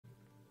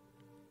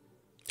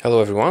Hello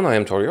everyone, I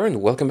am Taureor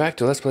and welcome back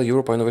to Let's Play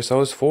Europa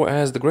Universalis IV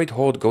as the Great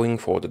Horde, going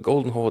for the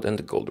Golden Horde and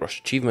the Gold Rush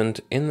achievement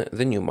in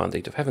the new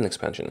Mandate of Heaven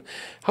expansion.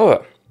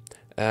 However,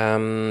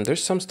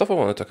 there's some stuff I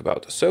want to talk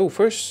about. So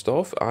first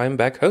off, I'm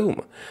back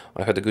home.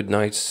 I had a good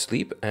night's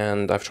sleep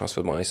and I've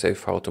transferred my save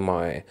file to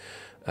my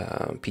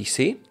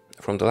PC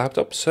from the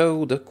laptop,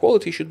 so the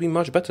quality should be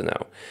much better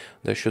now.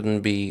 There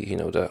shouldn't be,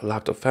 the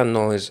laptop fan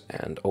noise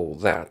and all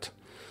that.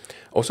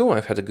 Also,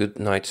 I've had a good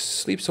night's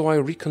sleep, so I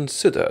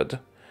reconsidered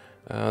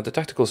the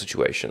tactical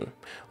situation.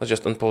 Let's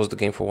just unpause the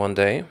game for one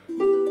day,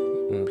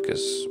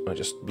 because I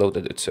just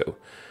loaded it, so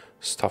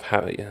stuff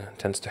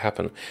tends to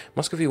happen.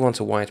 Muscovy wants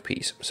a white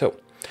piece. So,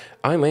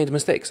 I made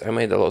mistakes. I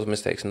made a lot of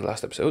mistakes in the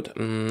last episode.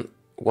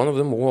 One of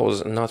them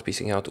was not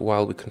piecing out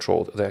while we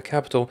controlled their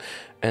capital,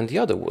 and the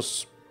other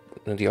was,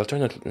 the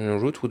alternate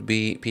route would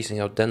be piecing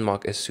out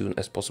Denmark as soon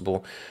as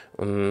possible,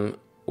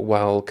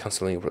 while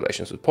cancelling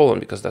relations with Poland,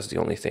 because that's the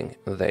only thing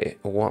they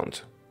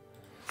want.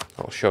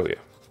 I'll show you.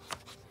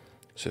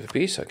 So for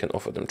peace, I can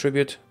offer them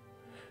tribute.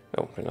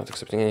 Oh, they're not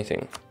accepting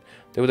anything.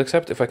 They would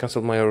accept if I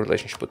cancelled my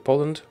relationship with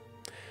Poland,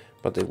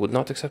 but they would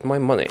not accept my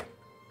money.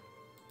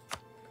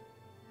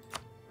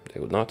 They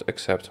would not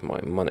accept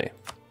my money.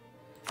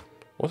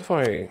 What if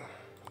I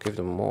give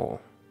them more?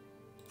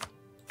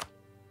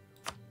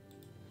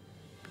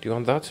 Do you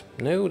want that?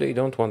 No, they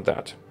don't want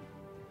that.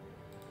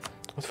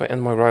 What if I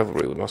end my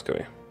rivalry with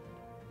Muscovy?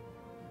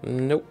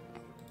 Nope.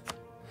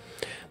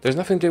 There's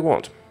nothing they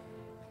want.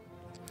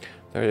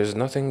 There is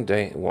nothing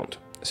they want.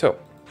 So,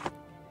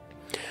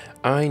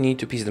 I need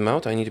to piece them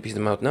out. I need to piece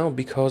them out now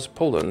because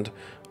Poland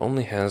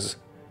only has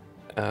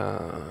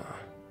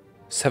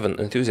 7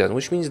 enthusiasm,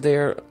 which means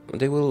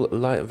they will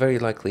very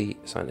likely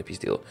sign a peace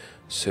deal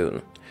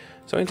soon.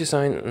 So I need to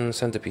sign and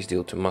send a peace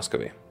deal to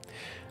Muscovy.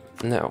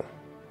 Now,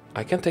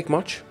 I can't take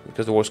much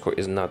because the war score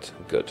is not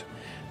good,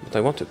 but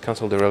I want to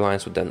cancel their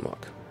alliance with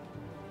Denmark.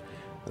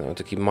 I want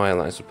to keep my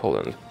alliance with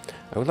Poland.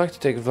 I would like to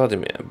take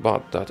Vladimir,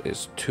 but that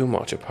is too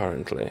much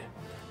apparently.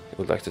 I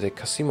would like to take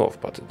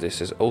Kasimov, but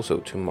this is also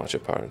too much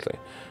apparently.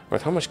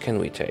 Right, how much can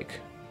we take?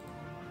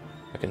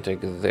 I can take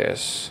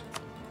this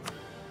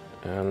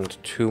and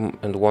 2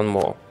 and 1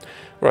 more.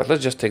 Right,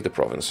 let's just take the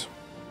province.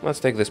 Let's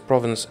take this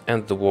province,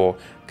 end the war,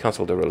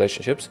 cancel the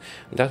relationships.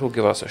 That will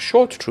give us a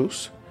short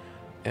truce,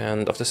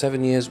 and after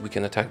 7 years we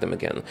can attack them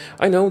again.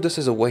 I know this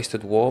is a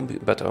wasted war,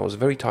 but I was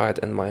very tired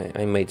and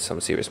I made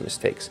some serious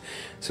mistakes.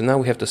 So now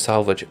we have to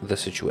salvage the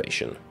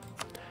situation.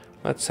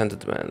 Let's send a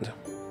demand.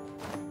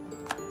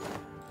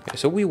 Okay,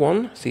 so we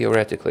won,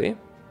 theoretically.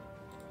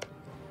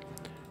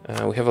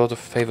 We have a lot of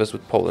favors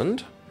with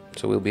Poland,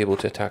 so we'll be able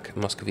to attack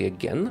Muscovy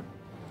again.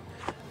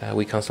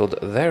 We cancelled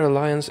their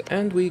alliance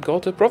and we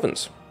got a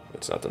province.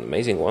 It's not an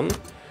amazing one.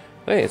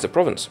 Hey, it's a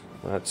province.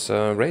 Let's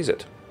raise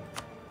it.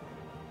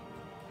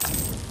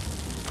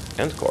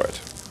 And core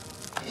it.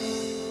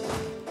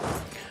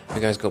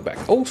 You guys go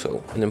back.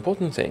 Also, an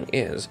important thing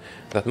is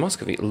that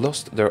Muscovy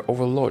lost their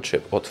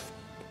overlordship of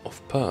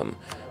Perm,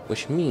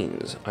 which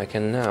means I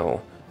can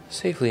now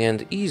safely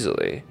and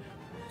easily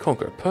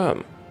conquer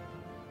Perm.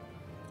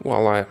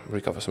 While I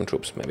recover some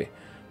troops, maybe.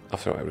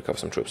 After I recover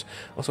some troops.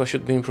 Also, I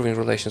should be improving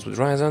relations with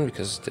Ryazan,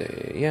 because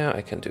yeah,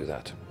 I can do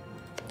that.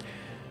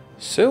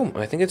 So,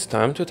 I think it's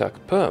time to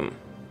attack Perm.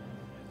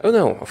 Oh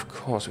no, of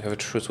course, we have a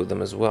truce with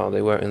them as well.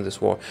 They were in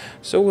this war.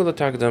 So we'll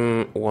attack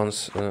them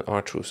once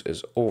our truce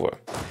is over.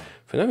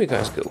 For now, you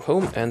guys go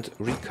home and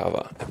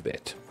recover a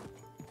bit.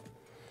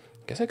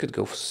 Guess I could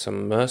go for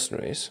some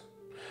mercenaries.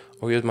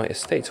 Or use my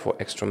estates for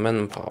extra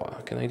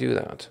manpower. Can I do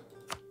that?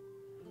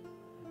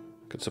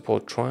 Could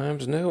support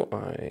tribes? No,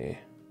 I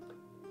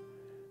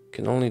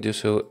can only do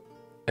so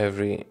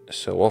every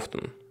so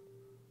often.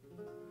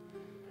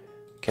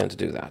 Can't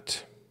do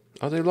that.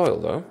 Are they loyal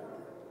though?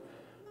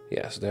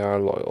 Yes, they are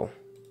loyal.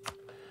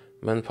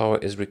 Manpower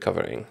is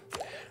recovering.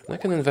 And I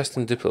can invest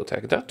in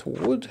Diplotech. That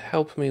would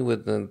help me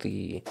with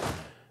the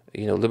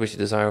Liberty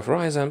Desire of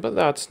Ryazan, but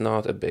that's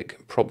not a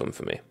big problem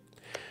for me.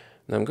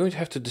 Now I'm going to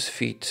have to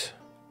defeat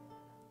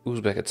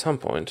Uzbek at some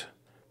point,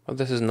 but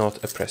this is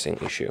not a pressing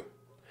issue.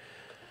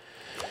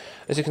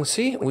 As you can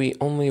see, we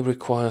only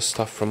require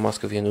stuff from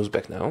Muscovy and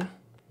Uzbek now.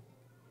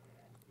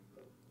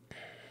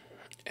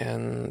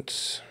 And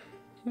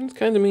it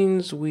kind of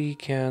means we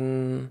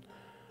can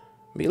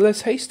be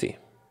less hasty.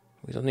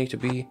 We don't need to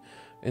be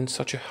in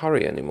such a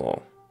hurry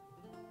anymore.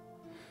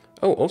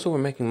 Oh, also we're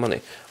making money.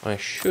 I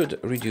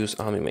should reduce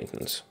army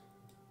maintenance.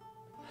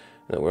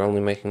 No, we're only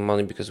making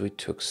money because we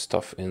took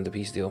stuff in the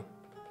peace deal.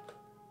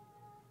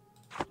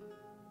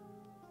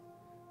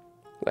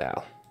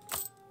 Well.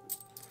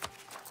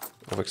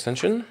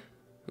 Overextension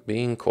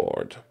being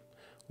cored.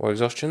 War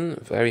exhaustion,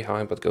 very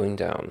high but going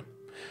down.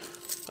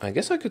 I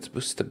guess I could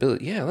boost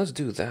stability. Yeah, let's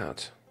do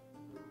that.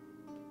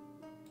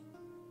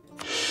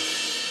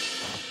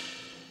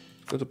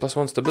 Go to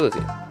 +1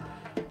 stability.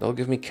 That'll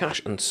give me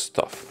cash and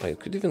stuff. I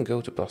could even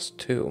go to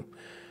 +2.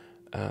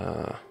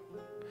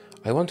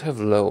 I want to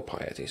have low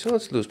piety, so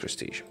let's lose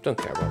prestige. Don't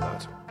care about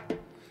that.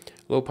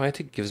 Low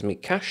piety gives me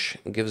cash,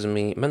 gives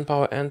me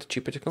manpower and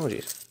cheaper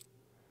technologies.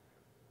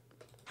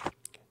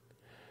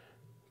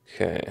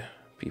 Okay,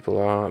 people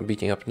are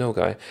beating up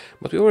Nogai,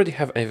 but we already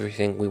have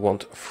everything we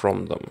want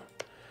from them.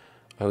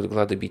 I would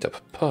gladly beat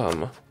up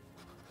Perm,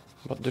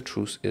 but the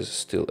truce is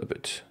still a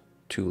bit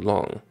too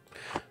long.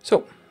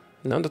 So,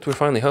 now that we're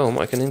finally home,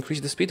 I can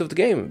increase the speed of the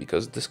game,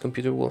 because this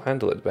computer will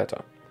handle it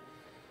better.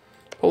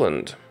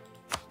 Poland,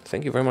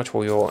 thank you very much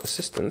for your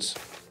assistance.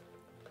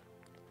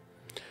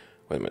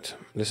 Wait a minute,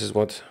 this is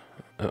what...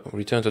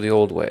 return to the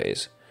old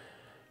ways.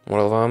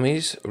 Moral of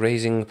armies,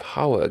 raising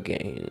power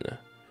gain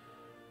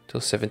till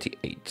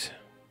 78.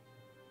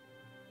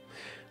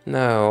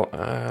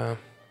 Now,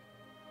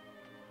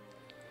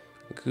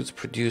 goods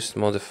produced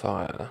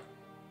modifier.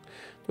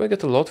 Do I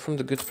get a lot from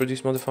the goods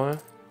produced modifier?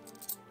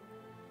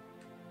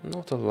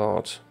 Not a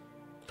lot.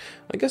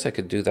 I guess I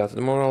could do that.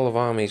 The morale of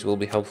armies will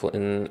be helpful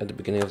at the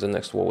beginning of the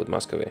next war with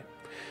Muscovy.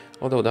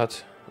 Although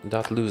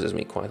that loses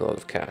me quite a lot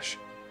of cash.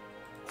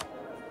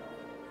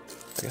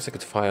 I guess I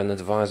could fire an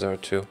advisor or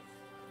two.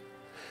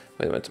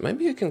 Wait a minute,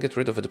 maybe I can get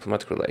rid of a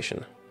diplomatic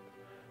relation.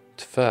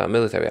 Fair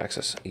military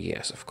access.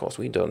 Yes, of course,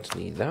 we don't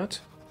need that.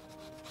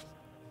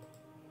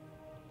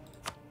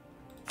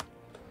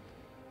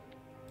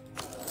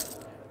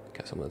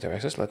 Cancel military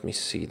access, let me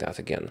see that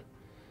again.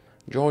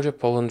 Georgia,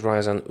 Poland,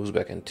 Ryazan,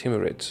 Uzbek, and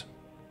Timurids.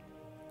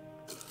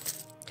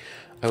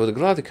 I would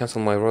gladly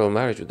cancel my royal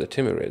marriage with the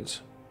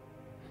Timurids,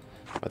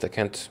 but I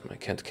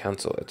can't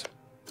cancel it.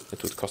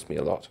 It would cost me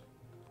a lot.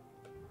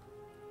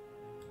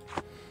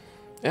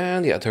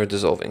 And yeah, they're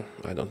dissolving.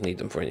 I don't need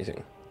them for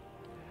anything.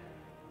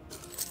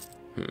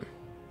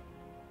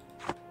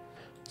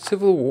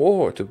 Civil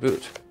war to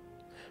boot.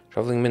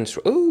 Traveling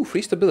minstrel. Oh,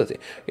 free stability.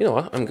 You know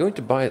what? I'm going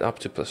to buy it up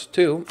to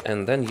 +2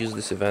 and then use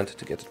this event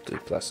to get it to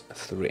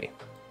 +3.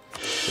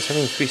 Because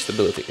having free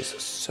stability is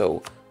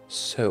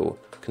so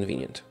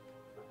convenient.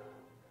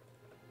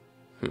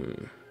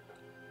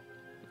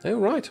 Oh,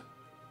 right.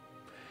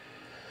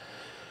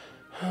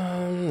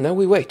 Now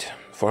we wait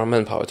for our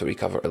manpower to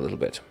recover a little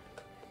bit.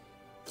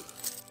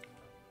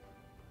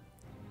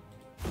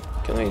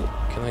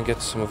 Can I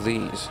get some of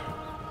these?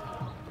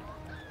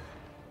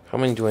 How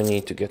many do I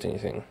need to get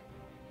anything?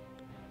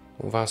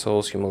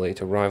 Vassals, humiliate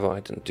a rival.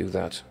 I didn't do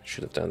that.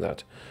 Should have done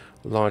that.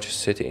 Large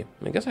city.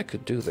 I guess I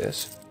could do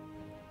this.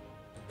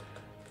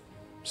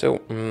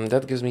 So,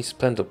 that gives me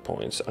splendor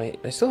points. I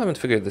still haven't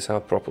figured this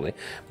out properly,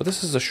 but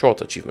this is a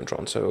short achievement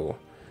run, so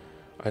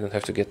I don't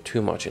have to get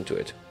too much into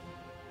it.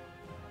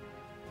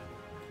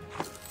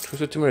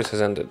 Truce with Timurids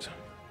has ended.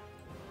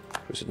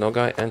 Truce with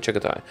Nogai and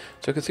Chagatai.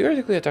 So I could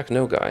theoretically attack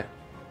Nogai.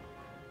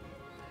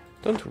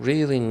 Don't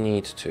really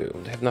need to.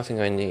 They have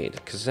nothing I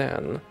need.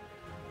 Kazan.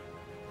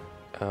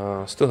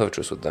 Still have a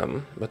truce with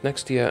them, but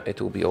next year it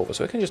will be over,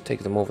 so I can just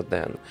take them over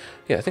then.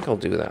 Yeah, I think I'll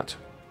do that.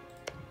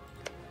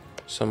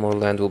 Some more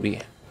land will be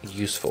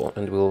useful,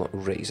 and we'll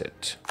raise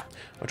it.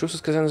 Our truce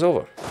with Kazan is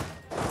over.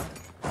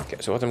 Okay,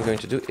 so what I'm going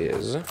to do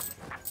is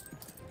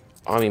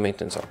army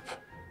maintenance up.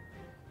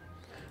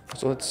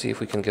 So let's see if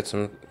we can get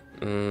some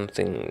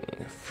thing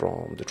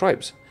from the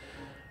tribes.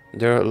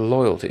 Their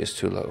loyalty is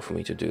too low for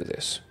me to do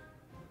this.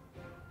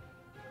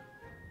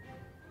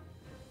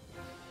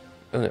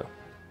 Oh no.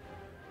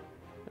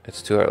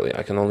 It's too early.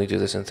 I can only do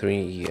this in 3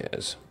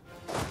 years.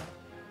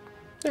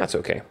 That's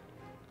okay.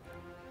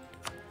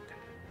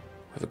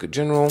 Have a good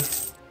general.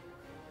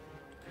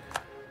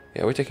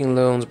 Yeah, we're taking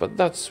loans, but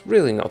that's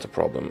really not a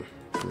problem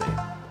for me.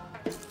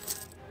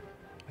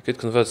 I could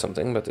convert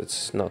something, but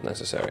it's not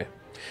necessary.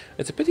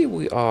 It's a pity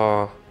we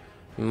are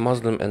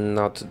Muslim and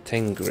not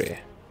Tengri.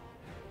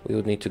 We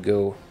would need to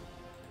go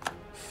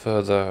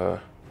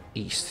further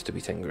east to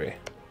be Tengri.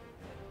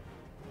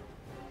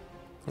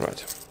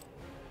 Right.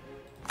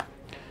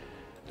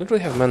 Don't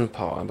really have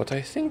manpower, but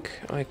I think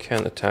I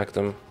can attack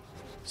them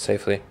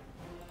safely.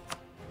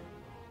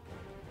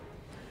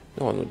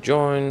 No one would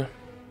join.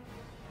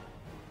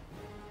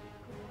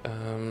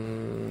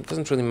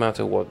 Doesn't really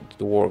matter what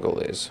the war goal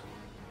is.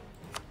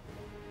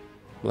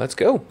 Let's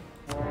go.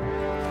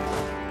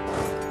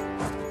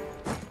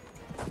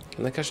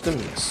 Can I catch them?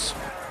 Yes.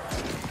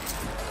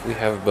 We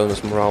have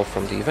bonus morale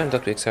from the event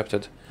that we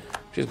accepted,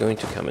 which is going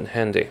to come in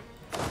handy.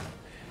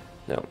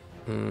 Now,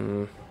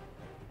 I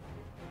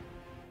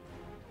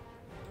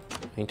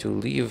need to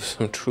leave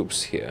some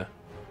troops here.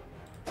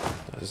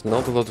 There's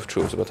not a lot of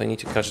troops, but I need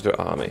to catch their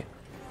army.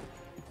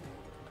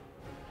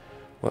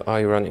 Where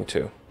are you running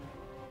to?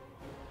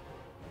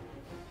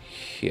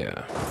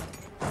 Here.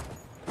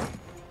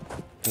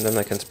 And then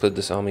I can split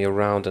this army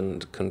around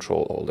and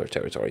control all their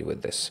territory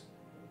with this.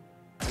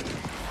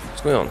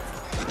 What's going on?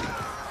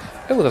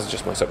 Oh, that's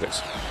just my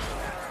subjects.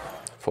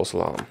 False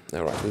alarm.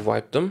 Alright, we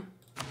wiped them.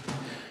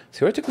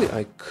 Theoretically,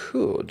 I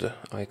could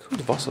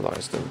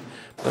vassalize them,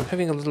 but I'm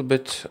having a little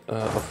bit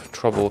of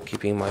trouble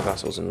keeping my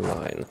vassals in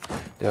line.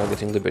 They are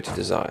getting liberty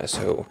desire,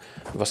 so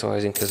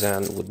vassalizing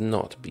Kazan would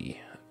not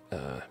be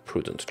a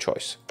prudent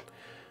choice.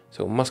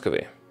 So,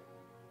 Muscovy.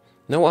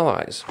 No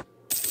allies.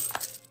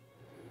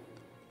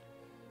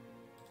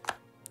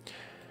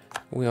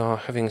 We are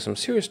having some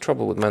serious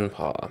trouble with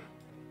manpower.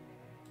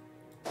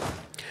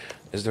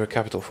 Is there a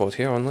capital fort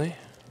here only?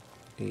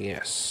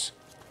 Yes.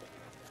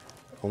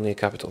 Only a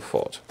capital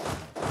fort.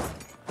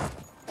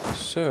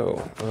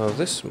 So,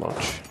 this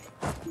much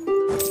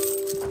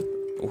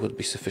would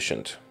be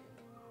sufficient.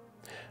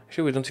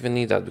 Actually, we don't even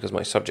need that because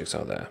my subjects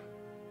are there.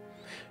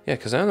 Yeah,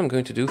 Kazan, I'm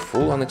going to do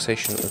full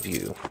annexation of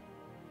you.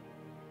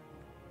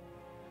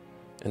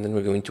 And then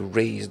we're going to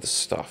raise the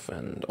stuff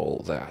and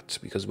all that,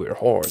 because we're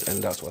Horde,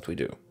 and that's what we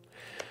do.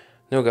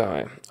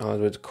 Nogai,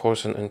 allied with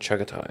Corson and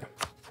Chagatai.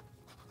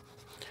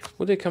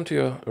 Would they come to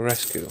your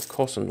rescue?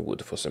 Corson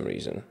would, for some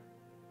reason.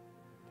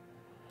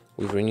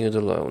 We've renewed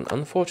a loan.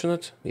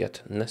 Unfortunate,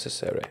 yet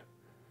necessary.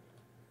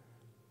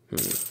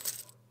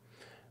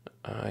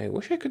 I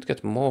wish I could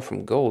get more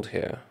from gold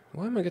here.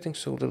 Why am I getting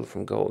so little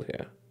from gold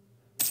here?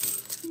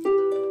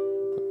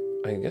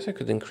 I guess I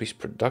could increase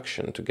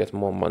production to get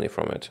more money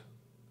from it.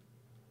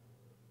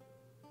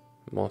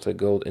 Monthly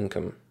gold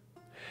income.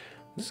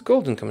 This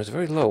gold income is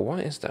very low.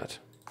 Why is that?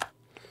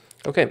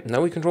 Okay,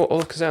 now we control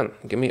all of Kazan.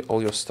 Give me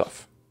all your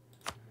stuff.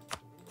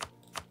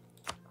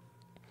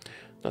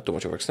 Not too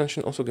much of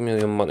extension. Also give me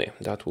your money.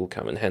 That will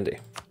come in handy.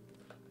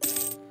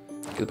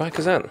 Goodbye,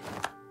 Kazan.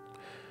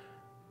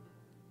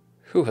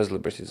 Who has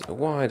liberty?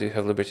 Why do you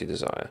have liberty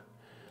desire?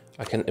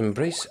 I can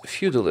embrace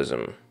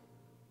feudalism.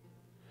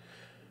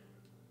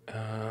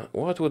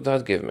 What would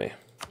that give me?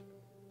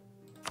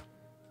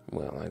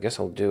 Well, I guess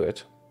I'll do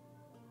it.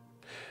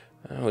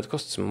 Oh, it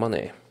costs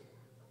money.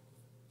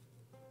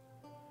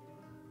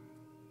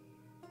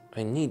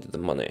 I need the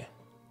money.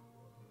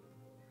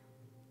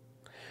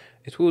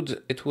 It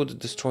would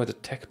destroy the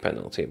tech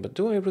penalty, but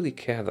do I really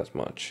care that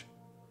much?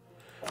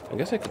 I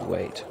guess I could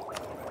wait.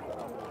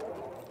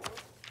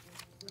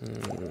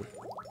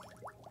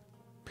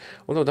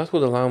 Although that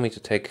would allow me to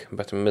take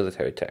better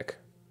military tech.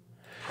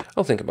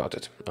 I'll think about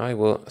it. I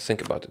will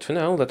think about it. For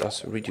now, let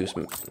us reduce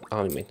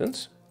army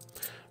maintenance,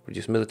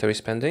 reduce military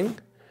spending,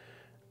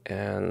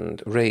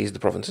 and raise the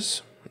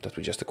provinces that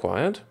we just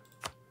acquired.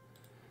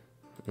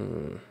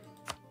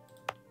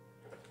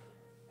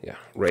 Yeah,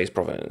 raise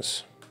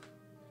province.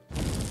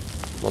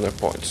 100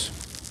 points.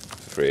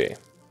 Free.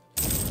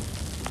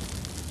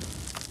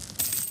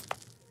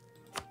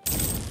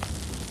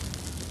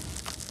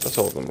 That's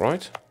all of them,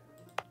 right?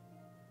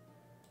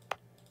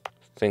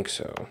 Think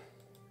so.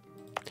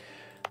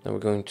 Now we're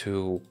going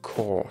to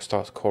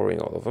start coring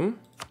all of them.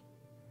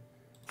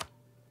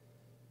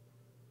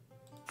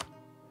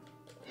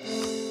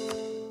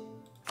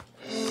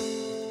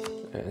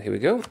 And here we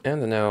go.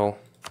 And now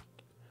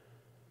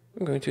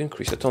I'm going to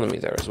increase autonomy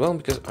there as well,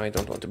 because I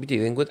don't want to be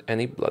dealing with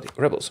any bloody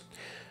rebels.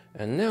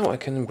 And now I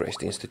can embrace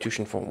the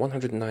institution for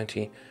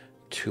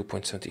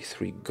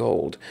 192.73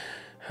 gold.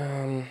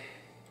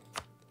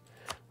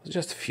 It's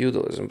just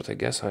feudalism, but I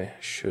guess I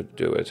should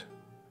do it.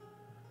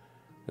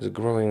 It's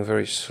growing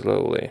very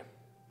slowly.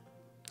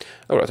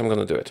 Alright, I'm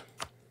gonna do it.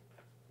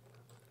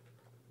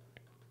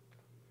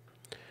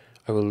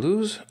 I will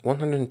lose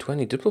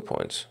 120 diplo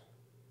points.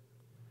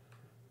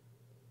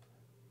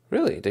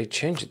 Really? They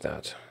changed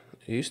that.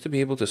 You used to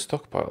be able to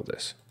stockpile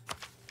this.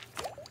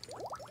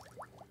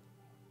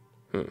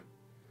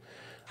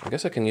 I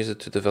guess I can use it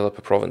to develop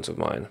a province of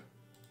mine.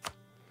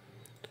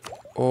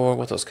 Or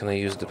what else can I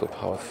use diplo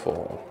power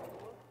for?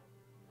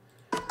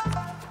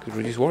 Could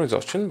reduce war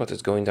exhaustion, but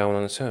it's going down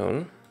on its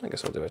own. I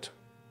guess I'll do it.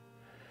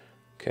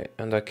 Okay,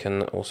 and I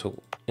can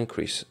also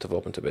increase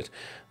development a bit.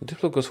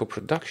 Diplo goes for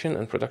production,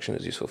 and production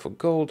is useful for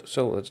gold,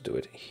 so let's do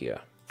it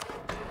here.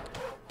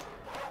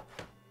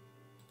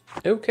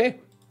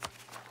 Okay.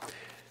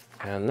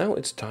 And now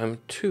it's time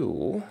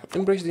to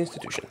embrace the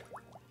institution.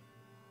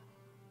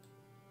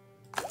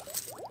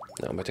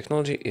 Now my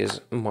technology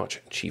is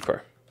much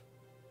cheaper.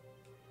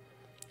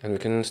 And we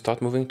can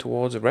start moving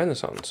towards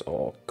Renaissance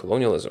or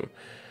colonialism.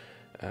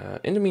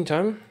 In the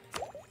meantime,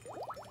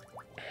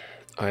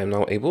 I am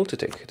now able to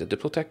take the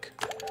Diplotech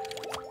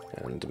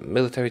and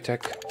military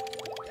tech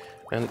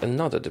and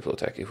another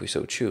Diplotech if we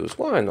so choose.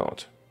 Why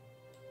not?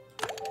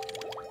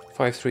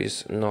 5-3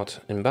 is not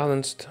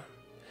imbalanced.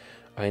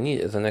 I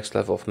need the next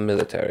level of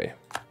military.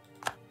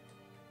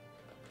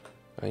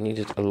 I need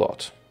it a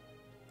lot.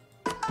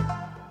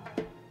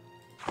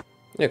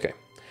 Okay.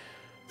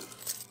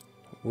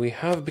 We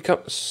have become...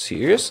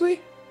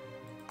 Seriously?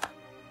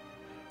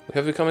 We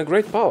have become a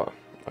great power.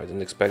 I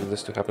didn't expect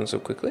this to happen so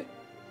quickly.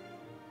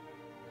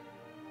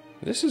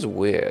 This is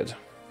weird.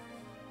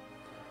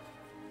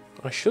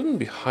 I shouldn't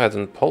be higher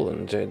than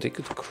Poland. They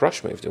could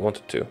crush me if they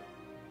wanted to.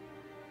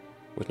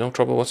 With no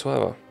trouble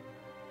whatsoever.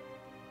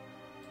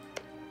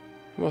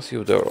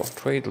 Taureor.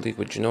 Trade league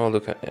with Genoa,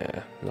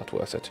 Luca. Not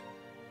worth it.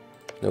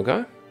 No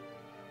guy?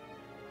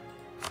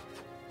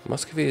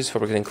 Muscovy is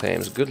fabricating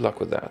claims. Good luck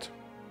with that.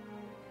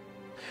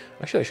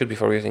 Actually, I should be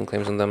fabricating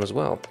claims on them as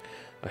well.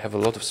 I have a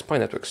lot of spy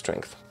network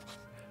strength.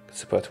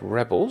 Support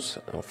rebels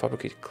or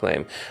fabricate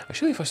claim.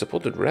 Actually, if I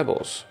supported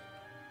rebels...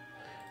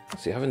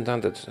 Let's see, I haven't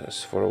done that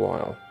for a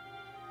while.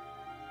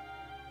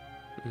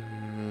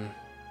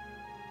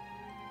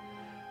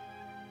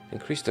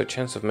 Increase their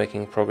chance of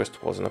making progress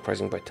towards an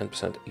uprising by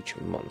 10% each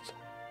month.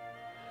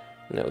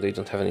 No, they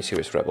don't have any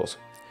serious rebels.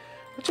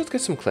 Let's just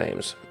get some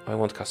claims. I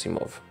want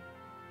Kasimov.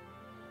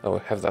 Oh, I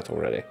have that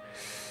already.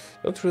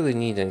 Don't really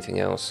need anything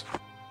else.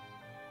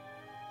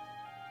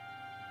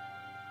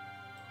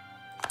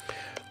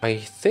 I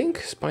think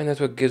Spy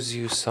Network gives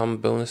you some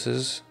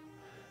bonuses.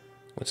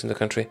 What's in the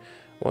country?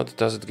 What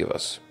does it give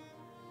us?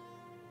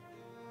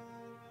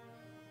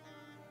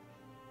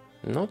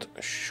 Not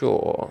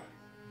sure.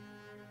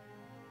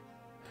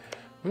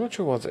 I'm not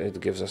sure what it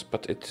gives us,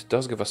 but it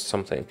does give us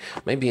something.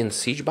 Maybe in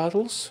siege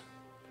battles?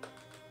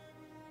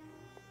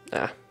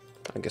 Ah,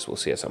 I guess we'll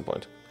see at some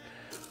point.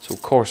 So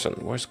Corson,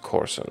 where's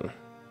Corson?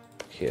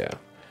 Here.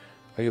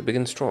 Are you big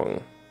and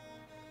strong?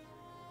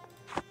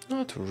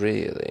 Not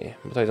really,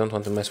 but I don't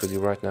want to mess with you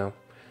right now.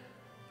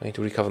 I need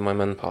to recover my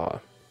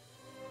manpower.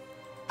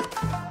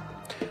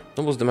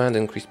 Nobles demand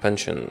increased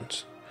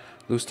pensions.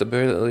 Lose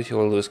stability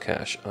or lose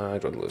cash?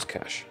 I'd rather lose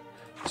cash.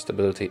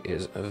 Stability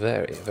is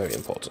very, very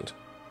important.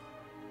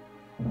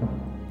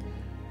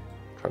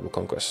 Tribal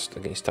conquest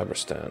against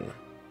Tabristan.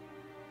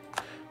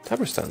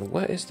 Tabristan,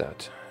 where is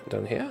that?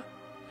 Down here?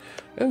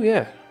 Oh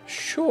yeah,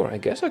 sure, I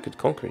guess I could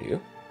conquer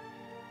you.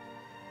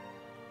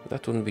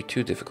 That wouldn't be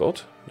too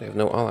difficult. They have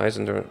no allies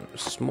and they're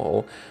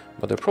small,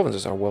 but their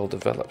provinces are well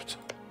developed.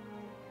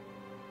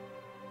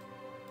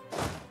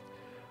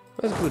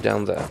 Let's go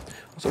down there.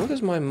 So what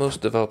is my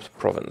most developed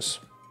province?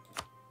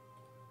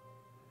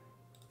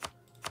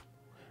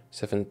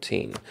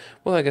 17.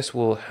 Well, I guess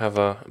we'll have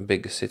a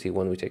big city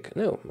when we take...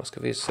 No,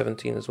 Muscovy is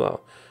 17 as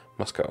well.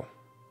 Moscow.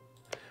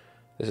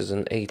 This is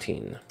an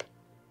 18.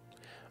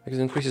 I guess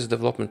it increases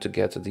development to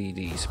get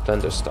the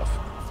splendor stuff.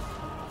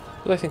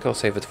 But I think I'll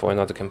save it for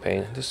another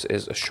campaign. This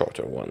is a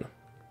shorter one.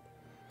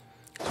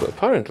 So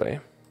apparently,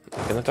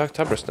 I can attack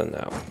Tabristan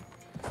now.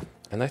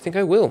 And I think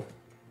I will.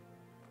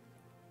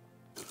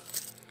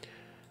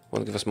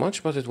 Won't give us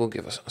much, but it will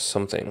give us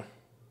something.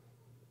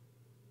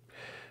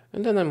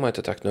 And then I might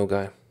attack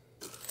Nogai.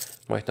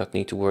 Might not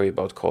need to worry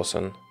about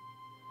Korsan.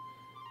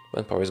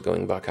 Manpower is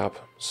going back up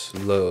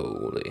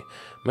slowly.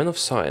 Men of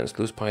Science,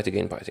 lose piety,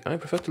 gain piety. I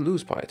prefer to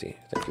lose piety.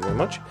 Thank you very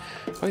much.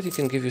 Piety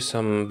can give you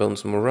some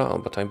bonus morale,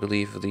 but I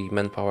believe the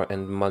manpower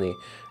and money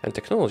and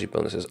technology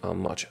bonuses are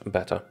much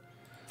better.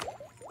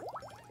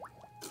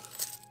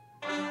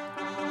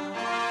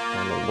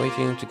 And I'm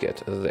waiting to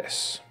get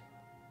this.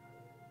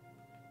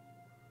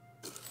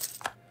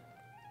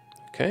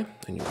 Okay,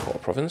 a new core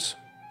province.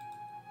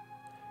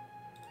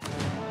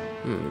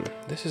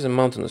 This is a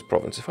mountainous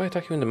province. If I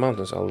attack you in the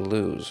mountains, I'll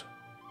lose.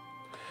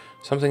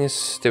 Something is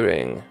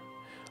stirring.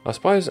 Our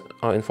spies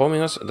are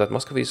informing us that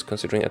Muscovy is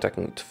considering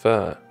attacking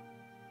Tver.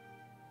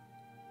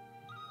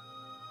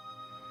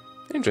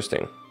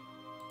 Interesting.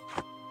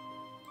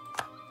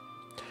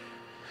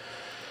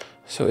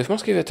 So if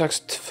Muscovy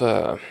attacks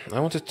Tver, I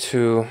wanted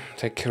to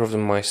take care of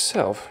them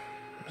myself.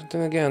 But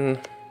then again,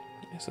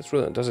 yes, that's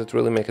really, does it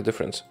really make a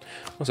difference?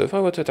 Also, if I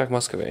were to attack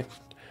Muscovy,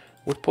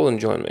 would Poland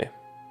join me?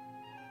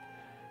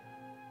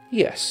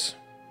 Yes.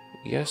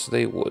 Yes,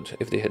 they would,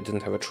 if they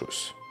didn't have a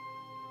truce.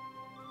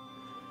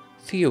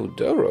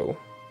 Theodoro?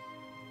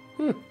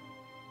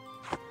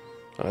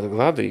 I'd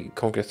gladly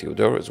conquer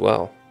Theodoro as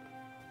well.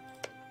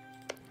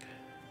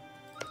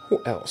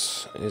 Who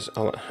else is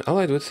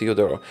allied with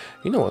Theodoro?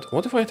 You know what?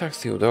 What if I attack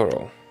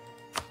Theodoro?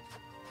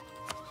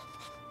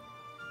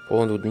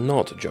 Poland would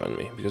not join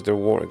me, because they're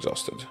war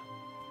exhausted.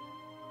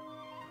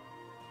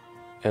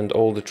 And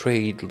all the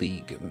trade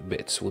league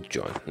bits would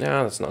join.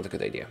 Nah, that's not a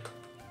good idea.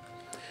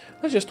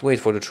 Let's just wait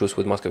for the truce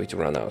with Muscovy to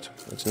run out.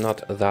 It's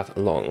not that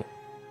long.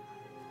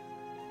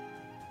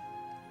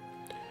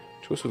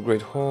 Truce with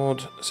Great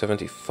Horde,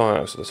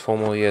 75, so that's 4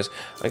 more years.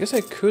 I guess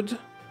I could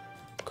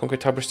conquer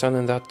Tabristan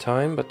in that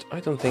time, but I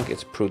don't think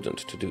it's prudent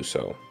to do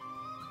so.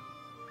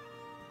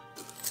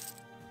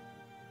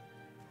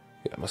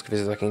 Yeah, Muscovy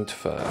is attacking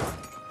Tver.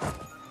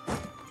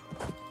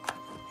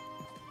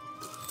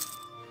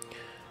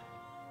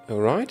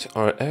 Alright,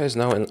 our heir is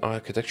now an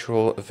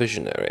architectural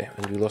visionary,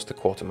 and we lost the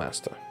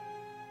quartermaster.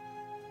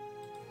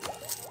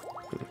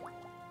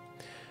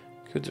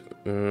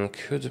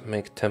 Could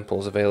make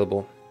temples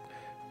available.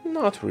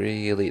 Not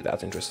really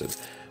that interested.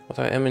 What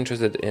I am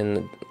interested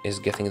in is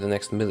getting the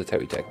next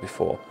military tech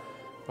before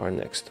our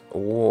next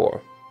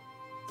war.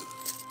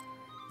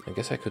 I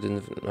guess I could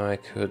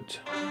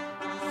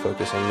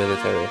focus on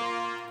military.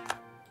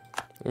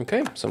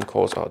 Okay, some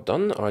cores are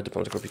done. Our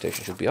diplomatic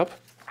reputation should be up.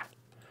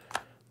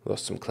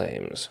 Lost some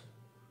claims.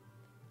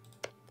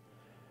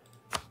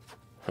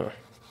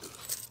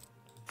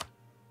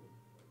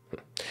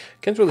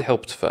 Can't really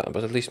help Tver,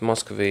 but at least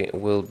Muscovy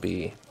will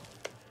be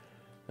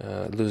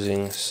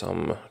losing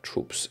some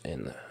troops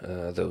in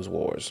those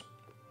wars.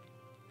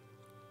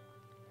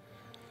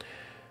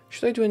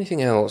 Should I do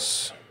anything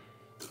else?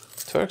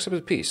 Tver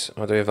accepted peace.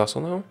 Are they a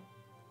vassal now?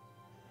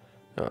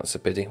 Oh, that's a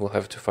pity. We'll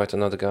have to fight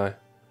another guy.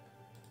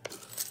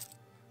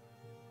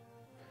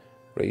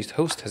 Raised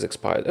host has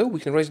expired. Oh, we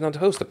can raise another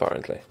host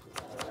apparently.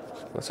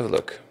 Let's have a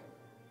look.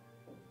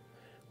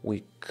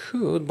 We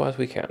could, but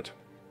we can't.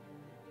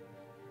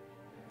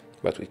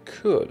 But we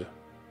could.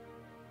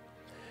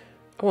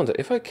 I wonder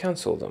if I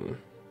cancel them.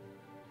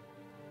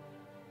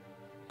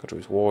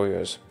 Contribute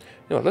warriors.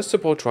 You know what, let's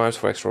support tribes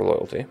for extra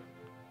loyalty.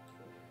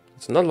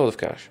 It's not a lot of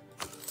cash.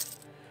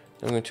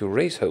 I'm going to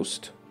raise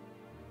host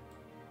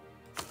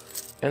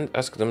and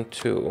ask them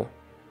to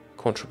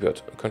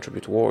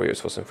contribute warriors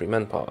for some free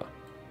manpower.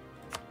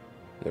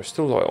 They're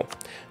still loyal.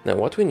 Now,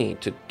 what we need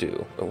to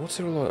do...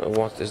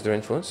 what is their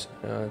influence?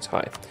 It's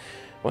high.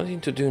 What we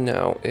need to do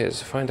now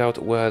is find out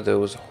where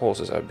those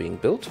horses are being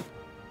built.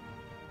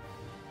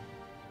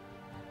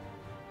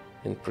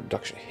 In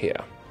production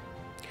here.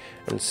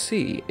 And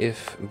see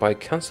if by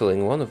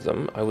cancelling one of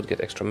them, I would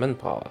get extra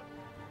manpower.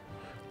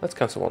 Let's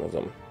cancel one of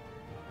them.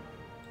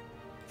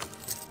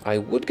 I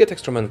would get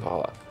extra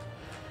manpower.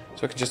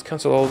 So I can just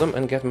cancel all of them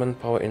and get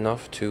manpower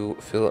enough to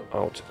fill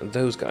out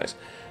those guys.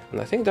 And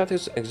I think that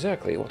is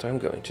exactly what I'm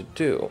going to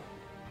do.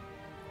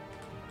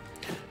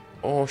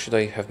 Or should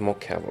I have more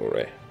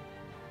cavalry?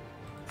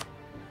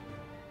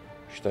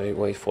 Should I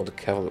wait for the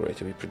cavalry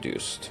to be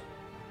produced?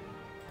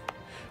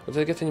 Did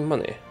I get any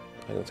money?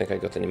 I don't think I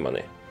got any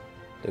money.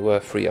 They were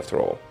free after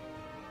all.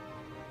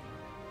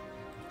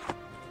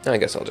 I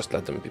guess I'll just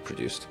let them be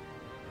produced.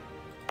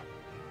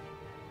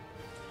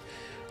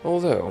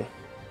 Although,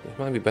 it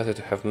might be better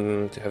to have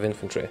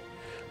infantry.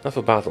 Not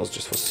for battles,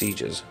 just for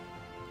sieges.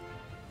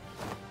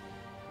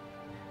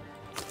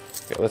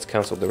 Okay, let's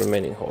cancel the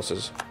remaining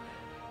horses.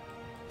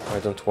 I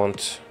don't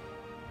want...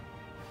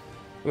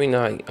 I mean,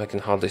 I can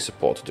hardly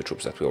support the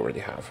troops that we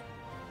already have.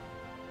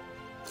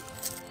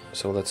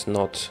 So let's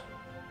not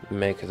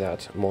make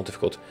that more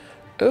difficult.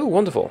 Oh,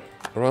 wonderful!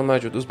 Royal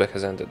marriage with Uzbek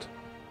has ended.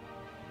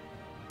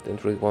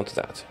 Didn't really want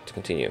that to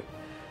continue.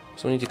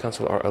 So we need to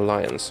cancel our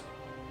alliance.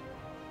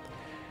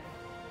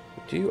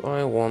 Do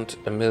I want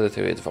a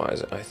military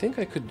advisor? I think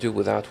I could do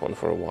without one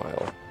for a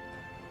while.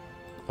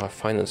 Our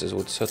finances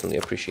would certainly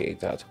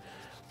appreciate that.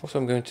 Also,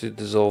 I'm going to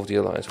dissolve the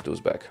alliance with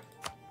Uzbek.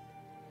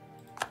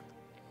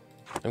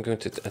 I'm going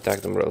to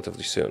attack them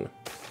relatively soon.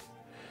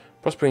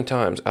 Prospering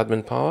times,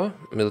 admin power,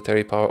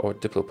 military power, or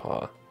diplo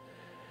power.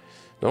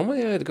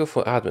 Normally I'd go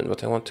for admin,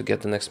 but I want to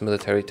get the next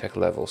military tech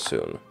level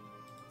soon.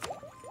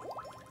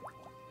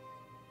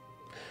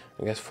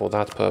 I guess for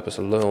that purpose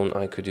alone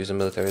I could use a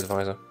military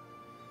advisor.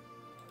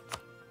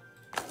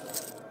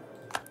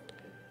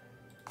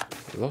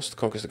 Lost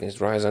conquest against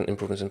Ryazan,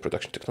 improvements in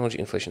production technology,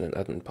 inflation, and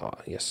admin power.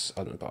 Yes,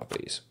 admin power,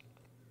 please.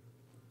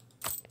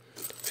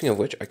 Speaking of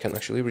which, I can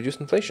actually reduce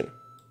inflation.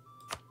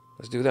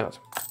 Let's do that.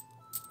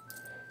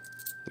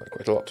 By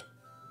quite a lot.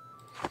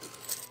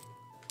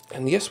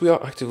 And yes, we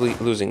are actively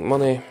losing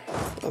money,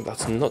 but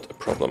that's not a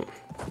problem.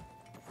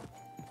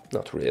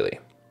 Not really.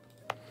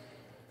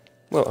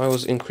 Well, I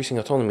was increasing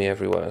autonomy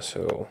everywhere,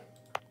 so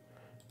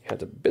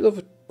had a bit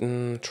of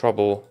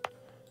trouble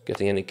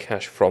getting any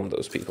cash from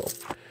those people.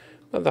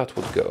 But that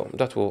would go.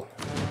 That will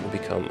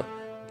become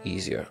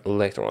easier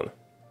later on.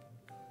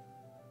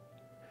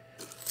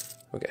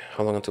 Okay,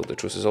 how long until the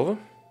truce is over?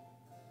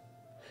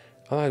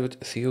 Allied with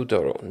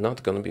Taureor,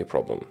 not gonna be a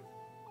problem.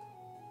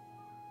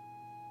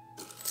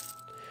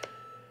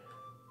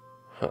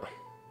 Huh.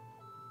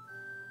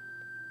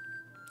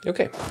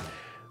 Okay,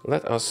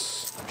 let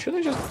us... Should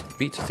I just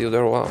beat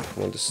Taureor up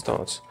when this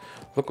starts?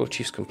 Local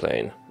chiefs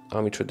complain.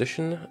 Army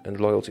tradition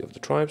and loyalty of the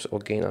tribes, or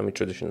gain army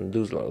tradition and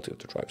lose loyalty of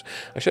the tribes.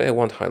 Actually, I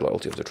want high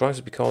loyalty of the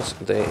tribes because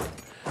they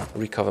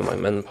recover my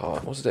manpower.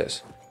 What's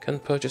this? Can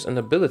purchase an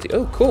ability.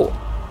 Oh, cool!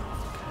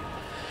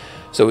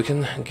 So we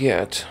can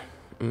get...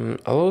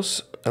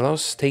 allows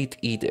state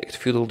edict,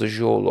 feudal de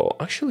jure law.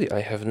 Actually,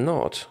 I have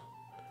not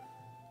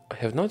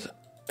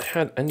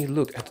had any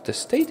look at the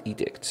state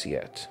edicts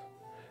yet.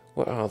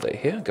 Where are they?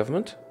 Here,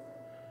 government?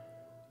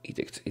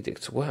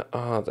 Edicts, where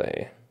are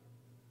they?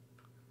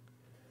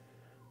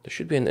 There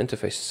should be an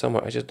interface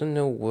somewhere, I just don't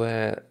know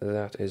where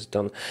that is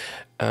done.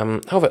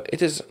 However,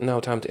 it is now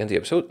time to end the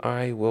episode.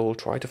 I will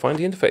try to find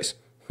the interface.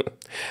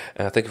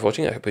 Thank you for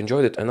watching, I hope you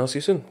enjoyed it, and I'll see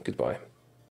you soon. Goodbye.